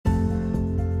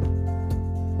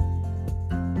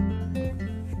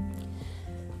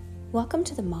Welcome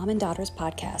to the Mom and Daughters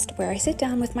podcast, where I sit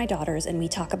down with my daughters and we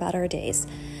talk about our days.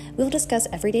 We'll discuss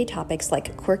everyday topics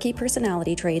like quirky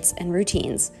personality traits and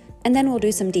routines, and then we'll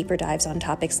do some deeper dives on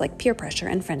topics like peer pressure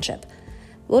and friendship.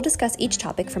 We'll discuss each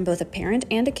topic from both a parent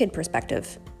and a kid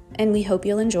perspective, and we hope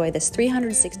you'll enjoy this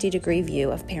 360-degree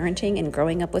view of parenting and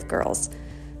growing up with girls.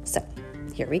 So,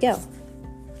 here we go.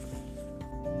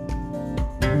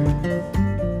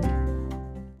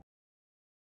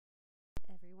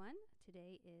 Everyone,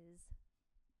 today is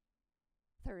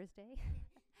Thursday,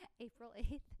 April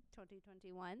 8th,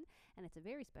 2021, and it's a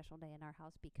very special day in our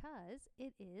house because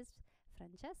it is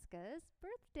Francesca's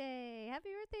birthday. Happy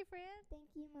birthday, Fran!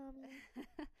 Thank you, Mommy.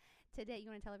 Today, you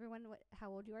want to tell everyone how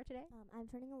old you are today? I'm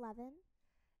turning 11.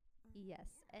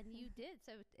 Yes, and you did.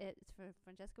 So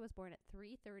Francesca was born at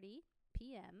 3:30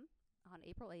 p.m. on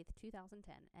April 8th,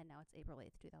 2010, and now it's April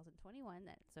 8th, 2021.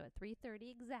 So at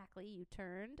 3:30 exactly, you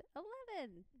turned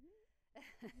 11.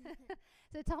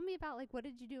 So tell me about, what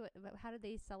did you do? How did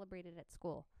they celebrate it at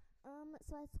school?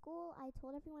 So at school, I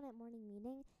told everyone at morning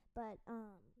meeting, but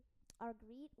our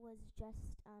greet was just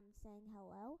saying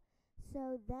hello.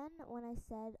 So then when I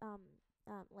said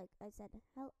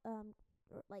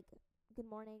good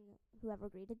morning, whoever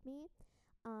greeted me,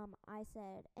 I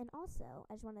said, and also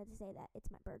I just wanted to say that it's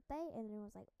my birthday, and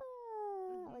everyone was like,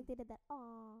 like they did that,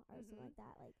 aw, or something like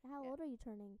that. Like, how old are you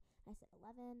turning? I said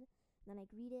 11. Then I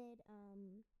greeted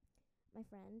my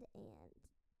friend,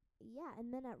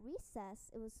 and then at recess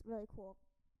it was really cool.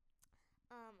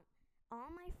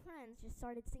 All my friends just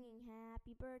started singing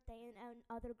happy birthday, and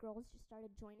other girls just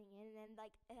started joining in, and then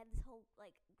I had this whole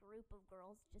group of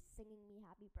girls just singing me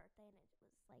happy birthday, and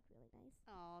it was really nice.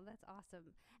 Oh, that's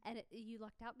awesome. And you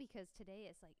lucked out because today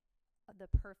is the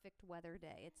perfect weather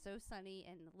day. It's so sunny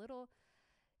and a little,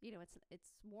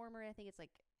 it's warmer. I think it's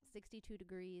 62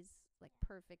 degrees,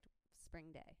 perfect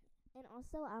spring day. And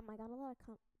also, I got a lot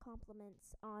of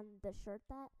compliments on the shirt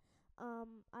that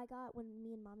I got when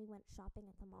me and Mommy went shopping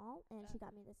at the mall, and she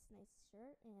got me this nice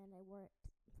shirt, and I wore it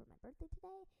for my birthday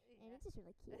today, and it's just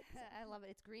really cute. So. I love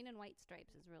it. It's green and white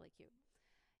stripes. It's really cute.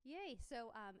 Yay.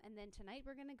 So, and then tonight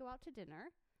we're going to go out to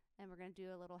dinner, and we're going to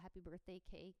do a little happy birthday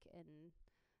cake and,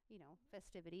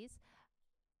 festivities.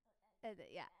 So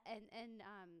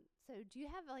do you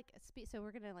have so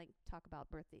we're going to talk about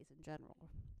birthdays in general.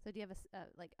 So do you have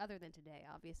other than today,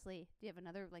 obviously, do you have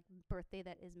another birthday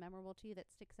that is memorable to you that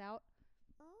sticks out?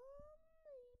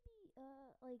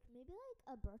 Maybe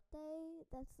a birthday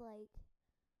that's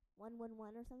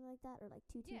 111 or something like that, or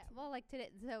 222. Yeah, well, today,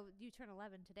 so you turn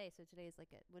 11 today, so today is what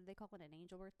do they call it, an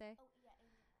angel birthday? Oh, yeah,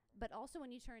 angel. But also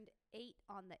when you turned 8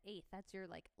 on the 8th, that's your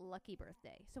lucky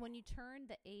birthday. So when you turn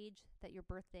the age that your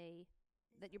birth date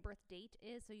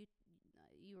is, so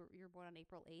you're born on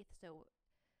April 8th, so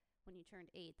when you turned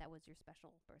 8, that was your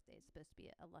special birthday. It's supposed to be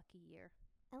a lucky year.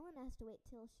 Ellen has to wait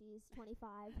till she's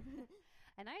 25.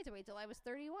 And I had to wait till I was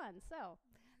 31, so.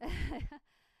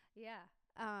 Yeah.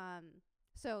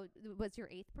 So was your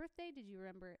 8th birthday? Did you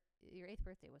remember? Your 8th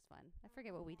birthday was fun. I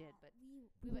forget what we did, but.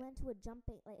 We went to a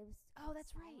jumping, it was. Oh, that's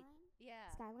Skyline? right.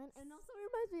 Yeah. Skyline. And also it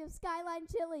reminds me of Skyline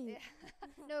Chili.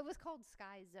 Yeah. No, it was called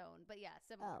Sky Zone, but yeah,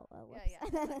 similar. Oh, whoops. Yeah.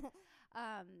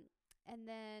 And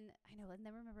then I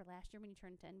remember last year when you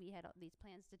turned 10, we had these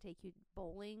plans to take you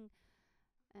bowling,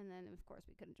 and then of course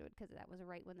we couldn't do it because that was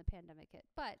right when the pandemic hit.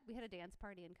 But we had a dance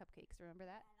party and cupcakes. Remember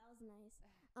that? Yeah, that was nice.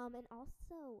 And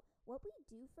also what we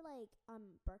do for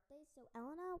birthdays. So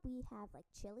Elena, we have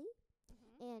chili,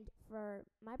 and for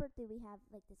my birthday we have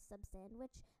this sub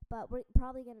sandwich. But we're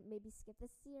probably gonna maybe skip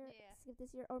this year,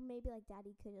 or maybe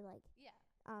Daddy could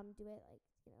do it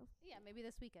Yeah, maybe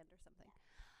this weekend or something.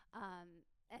 Yeah.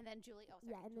 And then Julie. Oh,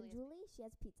 sorry. Yeah, and then Julie, she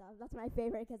has pizza. That's my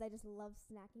favorite because I just love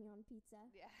snacking on pizza.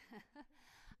 Yeah.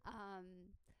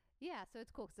 Yeah. So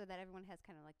it's cool so that everyone has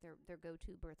kind of their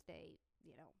go-to birthday,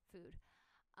 food.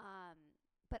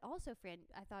 But also, Fran,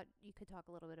 I thought you could talk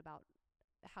a little bit about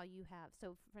how you have.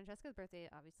 So Francesca's birthday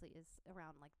obviously is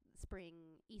around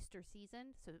spring Easter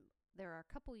season. So there are a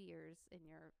couple years in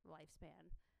your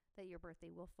lifespan that your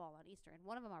birthday will fall on Easter, and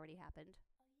one of them already happened.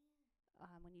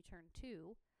 When you turned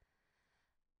 2.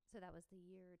 So that was the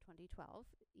year 2012.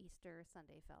 Easter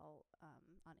Sunday fell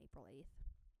on April 8th.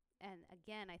 And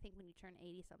again, I think when you turn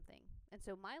 80-something. And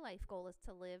so my life goal is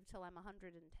to live till I'm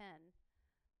 110,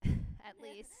 at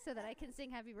least, so that I can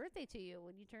sing happy birthday to you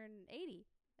when you turn 80.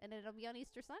 And it'll be on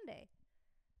Easter Sunday.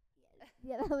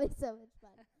 Yeah, that'll be so much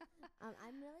fun.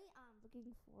 I'm really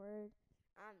looking forward.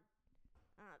 I'm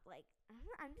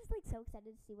just so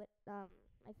excited to see what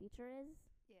my future is.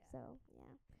 Yeah. So,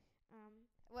 yeah.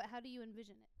 How do you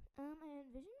envision it? I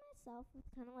envision myself with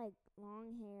kind of like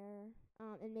long hair,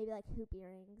 and maybe like hoop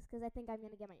earrings, because I think I'm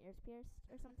gonna get my ears pierced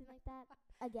or something like that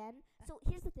again. So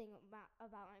here's the thing about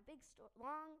my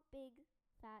long, big,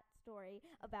 fat story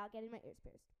about getting my ears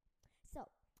pierced. So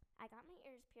I got my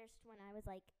ears pierced when I was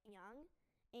like young,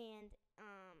 and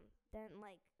then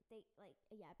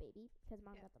baby, because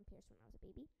mom got them pierced when I was a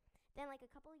baby. Then, like,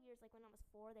 a couple of years, like, when I was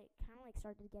 4, they kind of, like,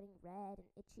 started getting red and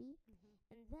itchy. Mm-hmm.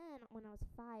 And then, when I was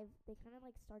 5, they kind of,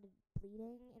 like, started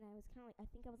bleeding. And I was kind of, like, I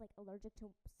think I was, like, allergic to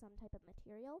some type of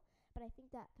material. But I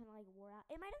think that kind of, like, wore out.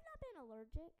 It might have not been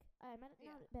allergic. I might have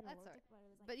not been allergic. But, it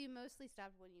was, like, but you mostly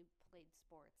stopped when you played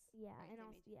sports. Yeah, right? And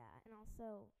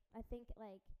also, I think,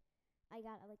 like, I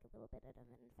got, like, a little bit of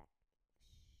an infection.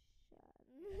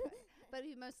 But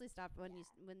you mostly stopped when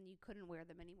you couldn't wear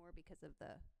them anymore because of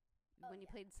the... when you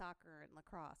played soccer and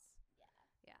lacrosse.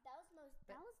 Yeah. That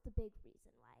was the big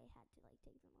reason why I had to like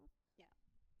take them off. Yeah.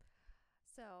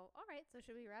 So, all right. So,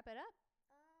 should we wrap it up?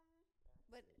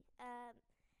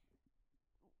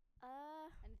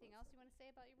 Anything else you want to say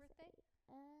about your birthday?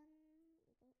 I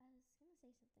was gonna say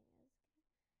something.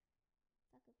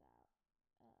 I was gonna talk about.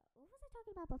 What was I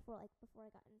talking about before? Like before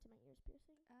I got into my ears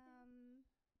piercing.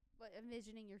 What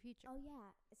envisioning your future? Oh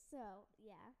yeah. So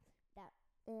yeah, that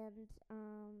and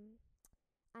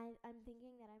I'm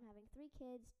thinking that I'm having 3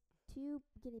 kids, 2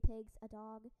 guinea pigs, a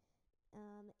dog,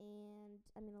 and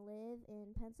I'm going to live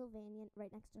in Pennsylvania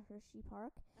right next to Hershey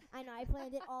Park. I know, I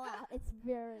planned it all out. It's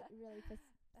really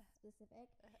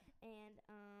specific. And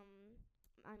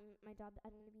I'm going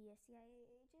to be a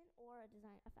CIA agent or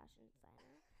a fashion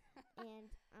designer.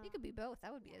 And you could be both.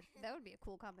 That would be a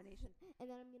cool combination.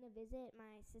 And then I'm going to visit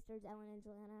my sisters Ellen and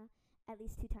Joanna at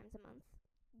least 2 times a month.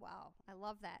 Wow, I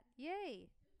love that.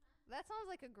 Yay. That sounds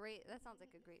like a great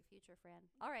future, Fran.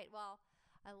 All right, well,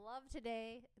 I love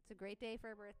today. It's a great day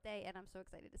for a birthday, and I'm so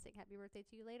excited to sing happy birthday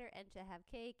to you later and to have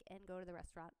cake and go to the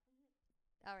restaurant.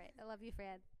 All right, I love you,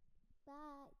 Fran.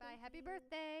 Bye. Bye. Happy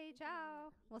birthday.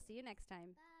 Ciao. We'll see you next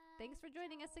time. Bye. Thanks for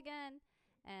joining us again,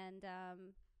 and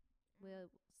we'll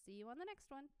see you on the next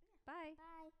one. Bye.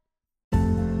 Bye.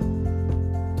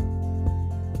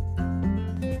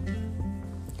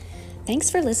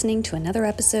 Thanks for listening to another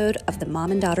episode of the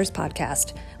Mom and Daughters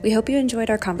podcast. We hope you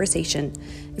enjoyed our conversation.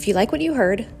 If you like what you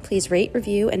heard, please rate,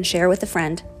 review, and share with a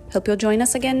friend. Hope you'll join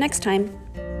us again next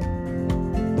time.